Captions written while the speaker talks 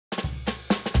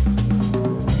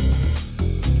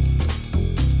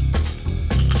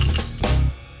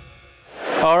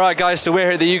All right, guys, so we're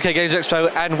here at the UK Games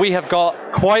Expo, and we have got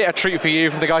quite a treat for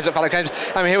you from the guys at Phalanx Games.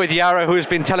 I'm here with Yarrow, who has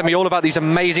been telling me all about these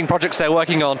amazing projects they're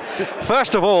working on.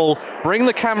 First of all, bring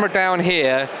the camera down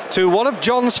here to one of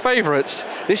John's favourites.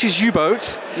 This is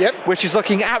U-Boat, which is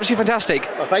looking absolutely fantastic.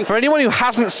 Oh, thank you. For anyone who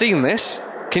hasn't seen this,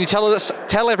 can you tell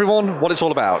everyone what it's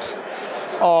all about?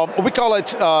 We call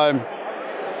it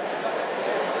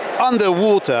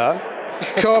underwater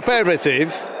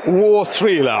cooperative war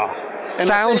thriller. And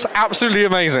sounds absolutely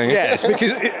amazing. Yes,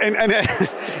 because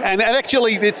and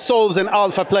actually it solves an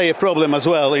alpha player problem as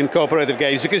well in cooperative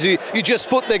games, because you just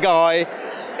put the guy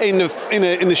in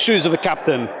the shoes of a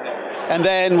captain, and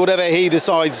then whatever he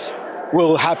decides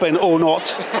will happen or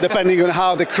not, depending on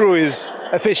how the crew is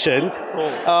efficient.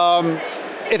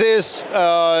 It is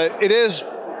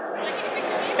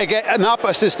again an app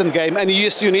assistant game, and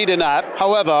yes, you need an app.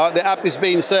 However, the app is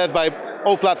being served by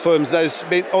all platforms. There's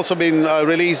also been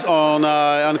released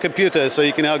on computers, so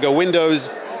you can have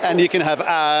Windows and you can have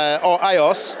or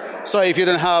iOS. So if you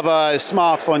don't have a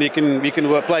smartphone, you can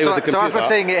play with the computer. So as we're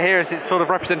seeing it here, is it's sort of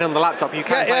represented on the laptop. You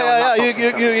can play on laptop.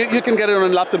 You can get it on a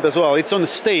laptop as well. It's on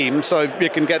Steam, so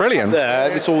you can get it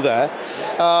there. It's all there.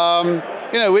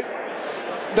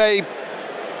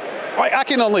 I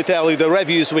can only tell you the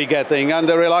reviews we're getting and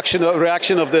the reaction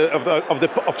of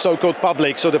the so-called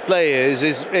public, so the players,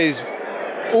 is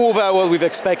over what we've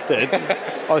expected.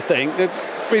 I think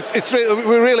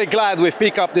we're really glad we've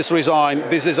picked up this design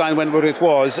where it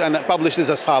was and published this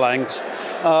as Phalanx.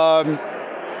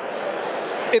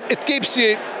 It keeps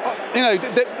you,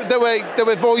 there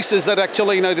were voices that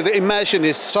actually, the immersion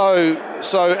is so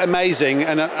amazing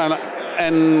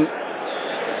and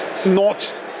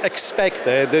not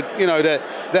expected. That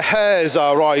the hairs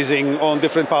are rising on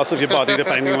different parts of your body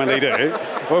depending when they do,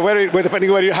 or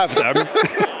depending where you have them.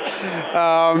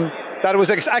 That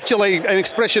was actually an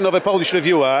expression of a Polish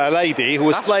reviewer, a lady who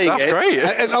was playing it. That's great.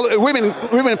 And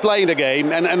women playing the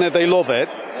game, and they love it.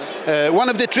 One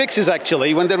of the tricks is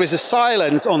actually when there is a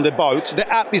silence on the boat, the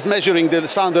app is measuring the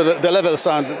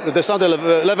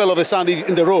level of the sound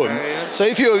in the room. So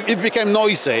if it became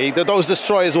noisy, those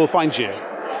destroyers will find you.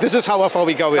 This is how far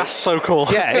we go. That's so cool.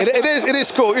 Yeah, it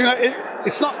is cool.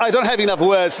 It's not. I don't have enough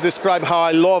words to describe how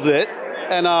I loved it,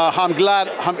 and how glad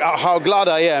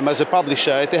I am as a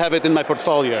publisher to have it in my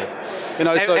portfolio.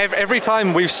 So every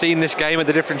time we've seen this game at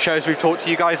the different shows we've talked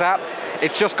to you guys at,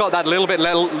 it's just got that little bit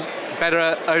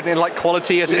better in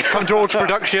quality as it's come towards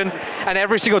production. And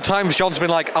every single time John's been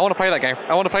like, I want to play that game.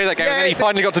 I want to play that game. And then he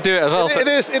finally got to do it as well.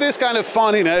 It is kind of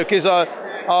fun, because.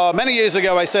 Many years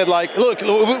ago, I said, look,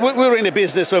 we're in a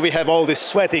business where we have all these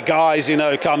sweaty guys,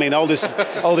 coming, all this,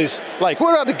 where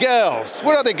are the girls?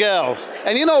 Where are the girls?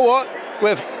 And you know what?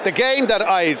 With the game that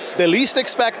I the least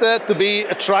expected to be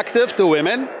attractive to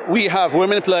women, we have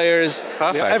women players.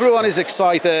 Perfect. Everyone is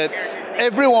excited.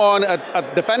 Everyone,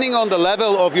 depending on the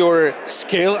level of your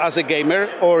skill as a gamer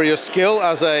or your skill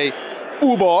as a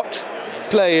U-Boat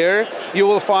player, you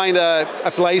will find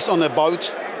a place on a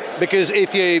boat. Because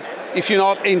if you're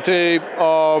not into,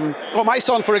 my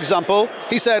son, for example,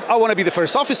 he said, I want to be the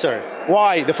first officer.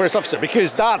 Why the first officer?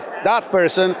 Because that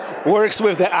person works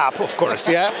with the app, of course,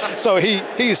 yeah? So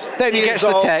he's 10 years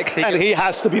old, and he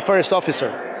has to be first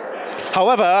officer.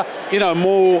 However,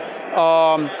 more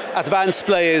advanced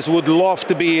players would love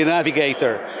to be a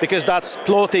navigator, because that's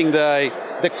plotting the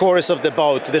course of the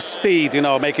boat, the speed,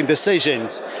 making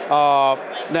decisions.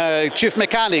 The chief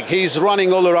mechanic, he's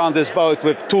running all around this boat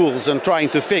with tools and trying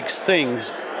to fix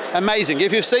things. Amazing.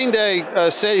 If you've seen the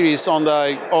series on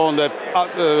the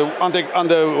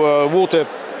underwater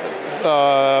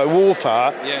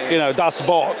warfare, Das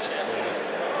Boot,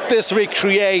 this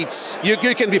recreates. You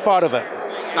can be part of it.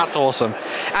 That's awesome.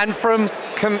 And from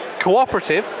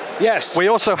cooperative, yes, we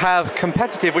also have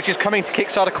competitive, which is coming to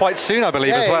Kickstarter quite soon, I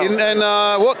believe, as well. In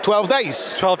 12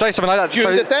 days? 12 days, something like that.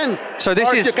 June the 10th. So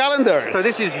this is your calendars. So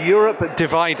this is Europe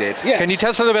Divided. Yes. Can you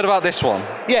tell us a little bit about this one?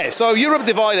 Yeah. So Europe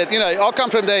Divided. I come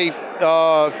from the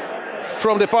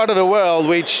part of the world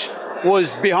which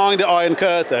was behind the Iron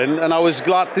Curtain, and I was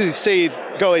glad to see it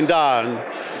going down.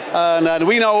 And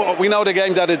we know the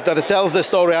game that it tells the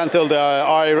story until the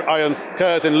Iron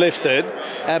Curtain lifted,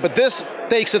 but this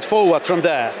takes it forward from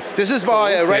there. This is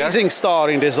by a rising star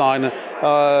in design,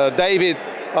 David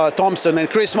Thompson and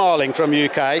Chris Marling from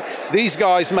UK. These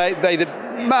guys they did a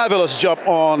marvelous job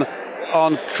on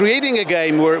creating a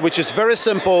game which is very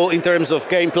simple in terms of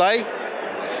gameplay,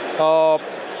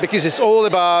 because it's all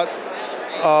about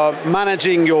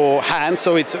managing your hand.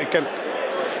 So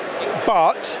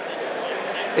but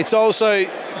it's also,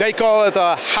 they call it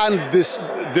a hand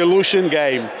dilution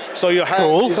game. So your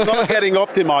hand is not getting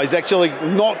optimized. Actually,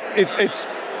 not. It's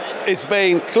it's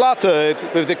been cluttered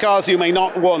with the cars you may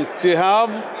not want to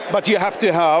have, but you have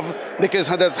to have, because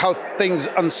that's how things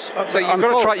unfold. So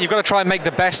you've got to try and make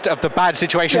the best of the bad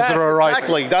situations that are arising.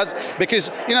 Exactly. That's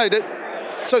because,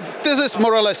 so this is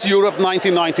more or less Europe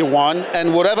 1991,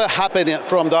 and whatever happened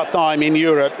from that time in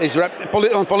Europe is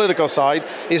on political side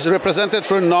is represented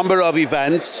through a number of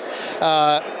events.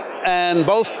 And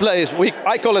both players,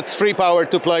 I call it free power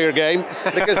two-player game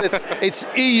because it's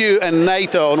EU and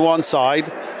NATO on one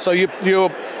side. So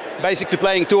you're basically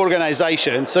playing two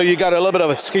organizations. So you got a little bit of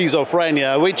a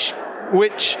schizophrenia, which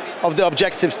of the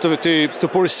objectives to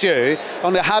pursue.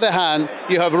 On the other hand,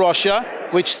 you have Russia,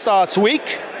 which starts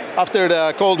weak. After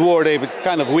the Cold War, they were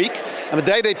kind of weak. And the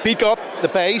day they pick up the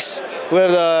pace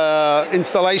with the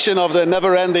installation of the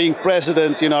never-ending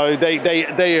president,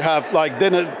 they have like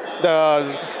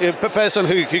the person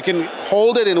who can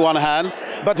hold it in one hand.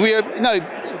 But we are,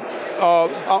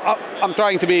 I'm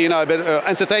trying to be, a bit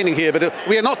entertaining here, but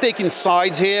we are not taking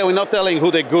sides here. We're not telling who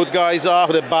the good guys are,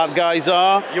 who the bad guys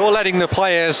are. You're letting the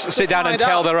players sit down and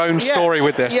tell their own story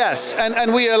with this. Yes,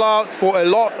 and we allow for a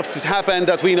lot to happen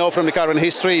that we know from the current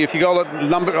history. If you go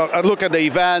look at the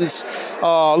events,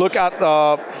 look at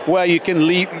where you can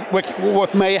lead,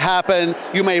 what may happen,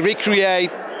 you may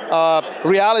recreate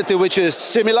reality which is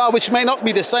similar, which may not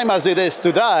be the same as it is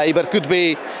today, but could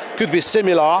be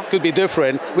similar, could be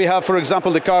different. We have, for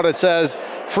example, the card that says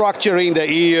fracturing the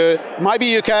EU. Might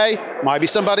be UK, might be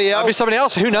somebody else. Might be somebody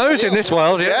else. Who knows in this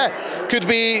world? Yeah. Could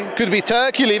be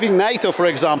Turkey leaving NATO, for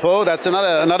example. That's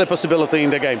another possibility in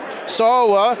the game.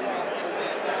 So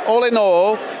all in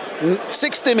all,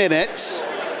 60 minutes,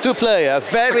 two-player,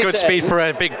 very good speed for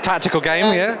a big tactical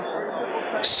game. Yeah.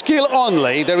 Skill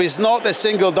only. There is not a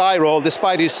single die roll,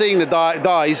 despite you seeing the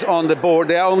dice on the board.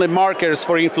 They are only markers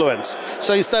for influence.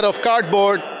 So instead of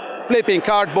flipping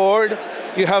cardboard,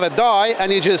 you have a die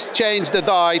and you just change the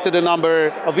die to the number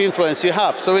of influence you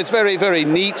have. So it's very, very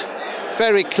neat,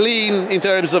 very clean in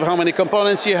terms of how many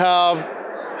components you have,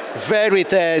 very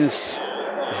tense,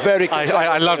 very...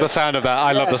 I love the sound of that.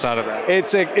 I love the sound of that.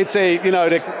 It's a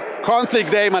the conflict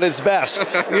game at its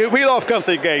best. We love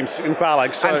conflict games in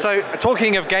Phalanx. So. And so,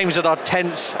 talking of games that are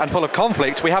tense and full of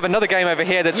conflict, we have another game over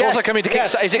here that's also coming to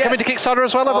Kickstarter. Is it coming to Kickstarter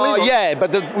as well, I believe? Yeah,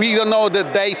 but we don't know the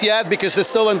date yet because it's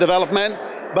still in development.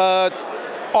 But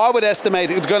I would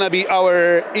estimate it's going to be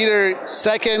our either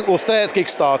second or third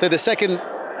Kickstarter.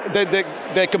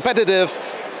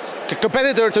 The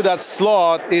competitor to that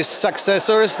slot is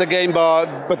Successors, the game bar,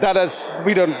 but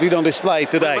we don't display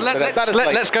today. Well,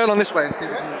 let's go along this way and sort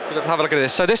of have a look at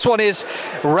this. So this one is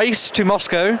Race to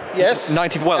Moscow. Yes.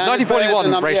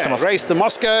 1941 Race to Moscow. Race to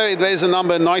Moscow. It is the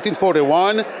number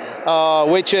 1941,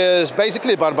 which is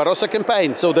basically Barbarossa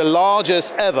campaign. So the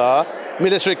largest ever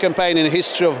military campaign in the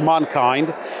history of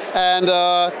mankind. And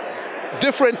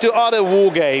different to other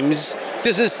war games,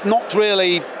 this is not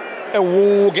really a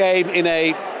war game in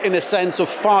a sense of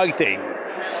fighting.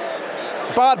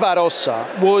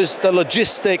 Barbarossa was the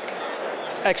logistic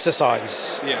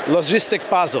exercise, logistic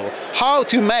puzzle. How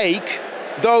to make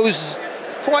those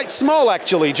quite small,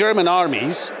 actually, German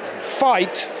armies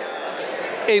fight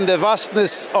in the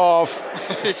vastness of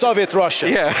Soviet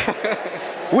Russia.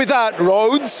 Without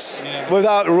roads,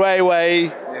 without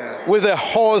railway, with the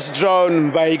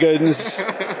horse-drawn wagons.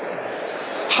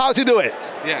 How to do it?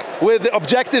 With the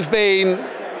objective being,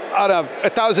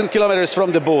 1,000 kilometers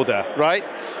from the border, right?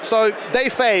 So they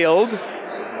failed.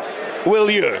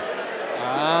 Will you?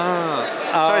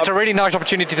 So it's a really nice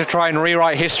opportunity to try and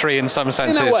rewrite history in some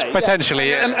senses,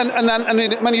 potentially. And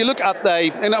when you look at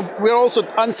we're also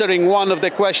answering one of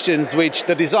the questions which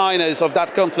the designers of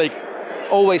that conflict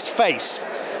always face: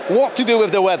 what to do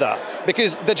with the weather?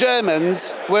 Because the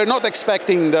Germans were not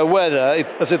expecting the weather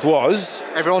as it was.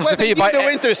 Everyone's defeated by the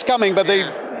winter is coming, but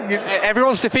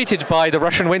everyone's defeated by the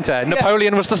Russian winter.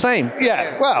 Napoleon was the same.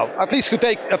 Yeah, well, at least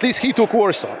he took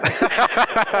Warsaw.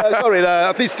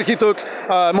 At least he took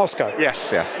Moscow.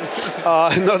 Yes,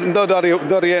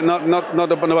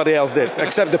 Nobody else did,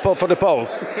 except for the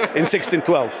Poles in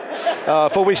 1612,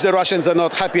 for which the Russians are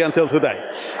not happy until today.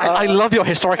 I love your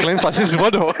historical insights. This is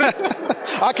wonderful.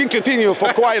 I can continue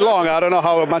for quite long. I don't know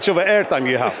how much of an airtime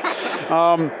you have.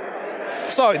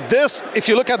 So this, if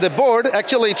you look at the board,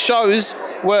 actually it shows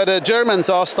where the Germans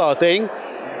are starting.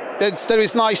 There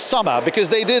is nice summer, because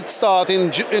they did start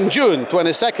in June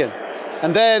 22nd.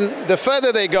 And then the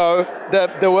further they go,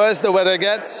 the worse the weather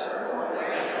gets.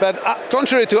 But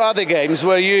contrary to other games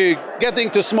where you getting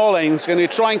to Smolensk and you're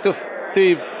trying to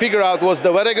figure out what's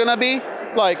the weather going to be,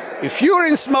 like, if you're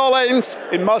in Smolensk,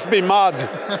 it must be mud.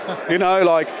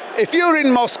 If you're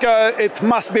in Moscow, it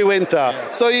must be winter.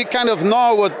 So you kind of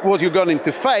know what you're going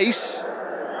to face.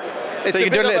 It's so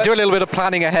you can do a little bit of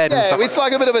planning ahead. And yeah, stuff it's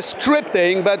like a bit of a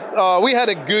scripting, but we had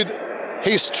a good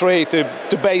history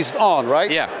to base on, right?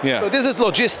 Yeah. So this is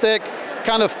logistic,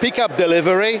 kind of pick-up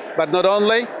delivery, but not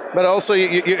only, but also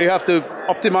you have to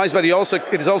optimize, but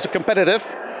it is also competitive,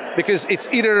 because it's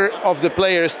either of the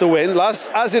players to win,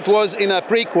 as it was in a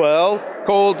prequel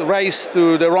called Race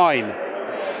to the Rhine.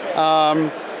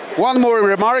 One more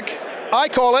remark, I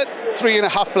call it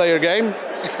 3.5 player game,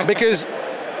 because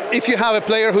if you have a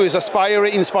player who is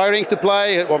inspiring to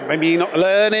play, or maybe not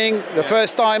learning, the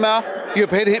first timer, you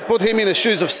put him in the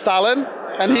shoes of Stalin,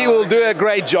 and he will do a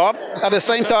great job, at the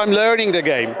same time learning the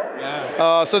game.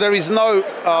 So there is no...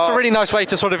 That's a really nice way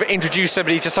to sort of introduce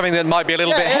somebody to something that might be a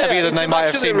little bit heavier than they might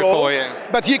have seen before. Yeah.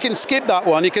 But you can skip that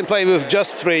one. You can play with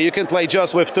just 3, you can play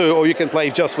just with 2, or you can play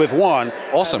just with 1.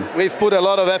 Awesome. We've put a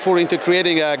lot of effort into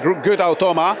creating a good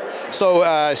automa. So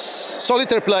a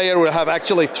solitaire player will have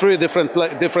actually 3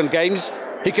 different games.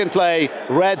 He can play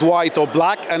red, white, or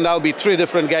black, and that'll be 3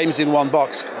 different games in one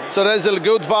box. So there's a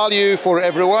good value for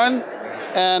everyone.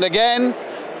 And again,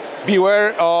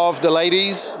 beware of the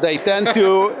ladies. They tend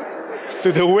to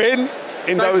win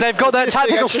in those. They've got that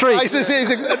tactical streak.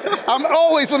 I'm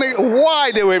always wondering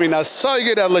why the women are so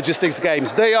good at logistics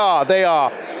games. They are.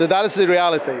 So that is the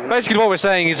reality. Basically, what we're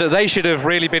saying is that they should have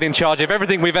really been in charge of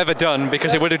everything we've ever done,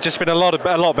 because it would have just been a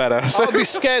lot better. So. I'd be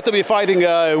scared to be fighting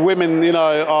women,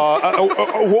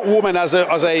 a woman as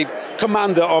a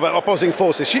commander of opposing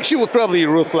forces. She would probably be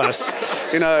ruthless,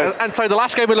 And so the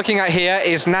last game we're looking at here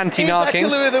is Nanty Narkings.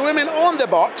 Actually with the women on the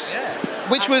box,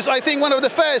 which was, I think, one of the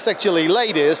first, actually,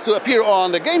 ladies to appear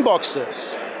on the game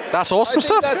boxes. That's awesome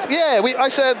stuff. I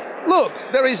said, look,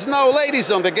 there is no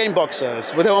ladies on the game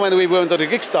boxes. With the moment we went to the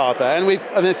Kickstarter, and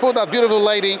we've put that beautiful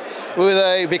lady with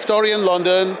a Victorian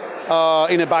London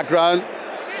in the background.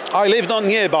 I live not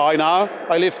nearby now.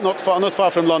 I live not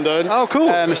far from London. Oh, cool.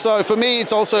 And so for me,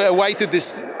 it's also a way to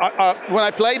when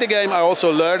I play the game, I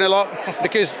also learn a lot,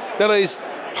 because there is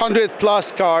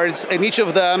 100+ cards, and each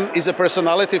of them is a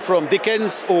personality from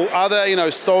Dickens or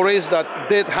other, stories that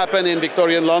did happen in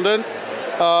Victorian London.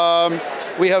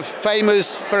 We have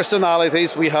famous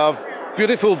personalities. We have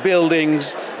beautiful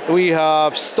buildings. We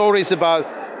have stories about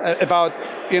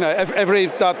every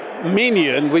that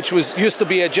minion, which used to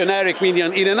be a generic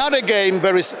minion in another game,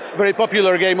 very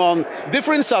popular game on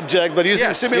different subject, but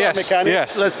using similar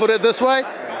mechanics. Let's put it this way.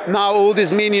 Now all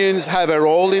these minions have a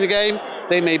role in the game.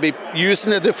 They may be used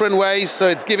in a different way, so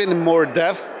it's giving more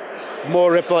depth,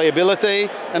 more replayability,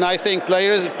 and I think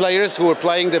players who are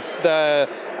playing the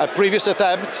previous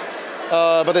attempt,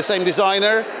 but the same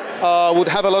designer, would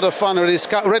have a lot of fun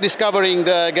rediscovering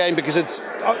the game, because it's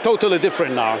totally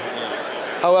different now.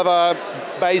 However,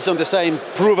 based on the same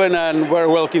proven and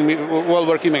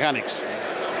well-working mechanics.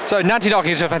 So Nanty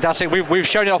Narkings are fantastic. We've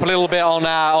shown it off a little bit on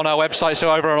our website,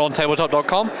 so over on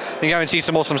tabletop.com. You can go and see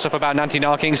some awesome stuff about Nanty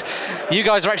Narkings. You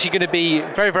guys are actually going to be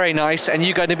very, very nice, and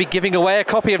you're going to be giving away a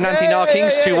copy of Nanty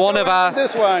Narkings to one of our...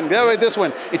 This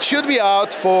one. It should be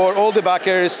out for all the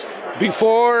backers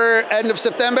before end of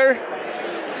September.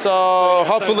 So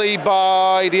hopefully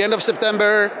by the end of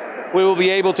September, we will be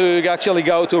able to actually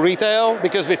go to retail,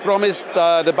 because we've promised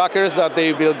the backers that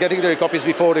they will getting their copies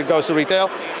before it goes to retail.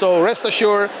 So rest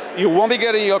assured, you won't be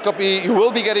getting your copy. You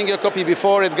will be getting your copy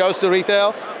before it goes to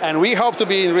retail, and we hope to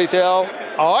be in retail.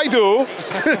 I do.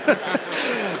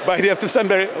 By the end of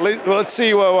December. Let's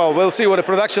see. Well, we'll see what the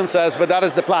production says, but that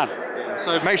is the plan.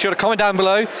 So make sure to comment down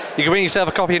below. You can bring yourself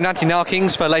a copy of Nanty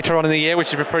Narkings for later on in the year, which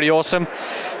would be pretty awesome.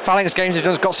 Phalanx Games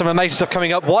have got some amazing stuff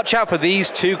coming up. Watch out for these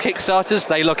 2 Kickstarters.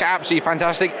 They look absolutely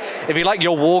fantastic. If you like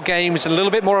your war games and a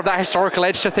little bit more of that historical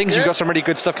edge to things, you've got some really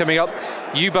good stuff coming up.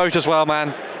 U-Boat as well,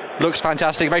 man. Looks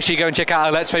fantastic. Make sure you go and check out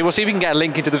our Let's Play. We'll see if we can get a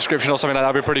link into the description or something like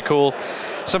that. That'd be pretty cool.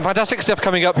 Some fantastic stuff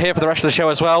coming up here for the rest of the show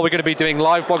as well. We're going to be doing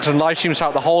live blogs and live streams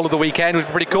throughout the whole of the weekend, which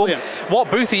is pretty cool. What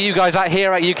booth are you guys at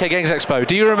here at UK Games Expo?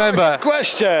 Do you remember? Good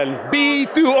question.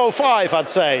 B205, I'd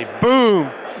say. Boom.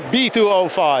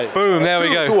 B205. Boom, there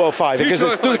we go. 205, because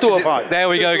it's 205. There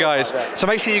we go, guys. So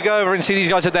make sure you go over and see these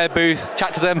guys at their booth,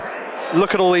 chat to them,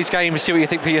 look at all these games, see what you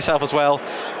think for yourself as well.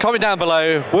 Comment down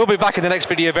below. We'll be back in the next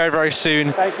video very, very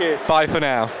soon. Thank you. Bye for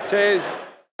now. Cheers.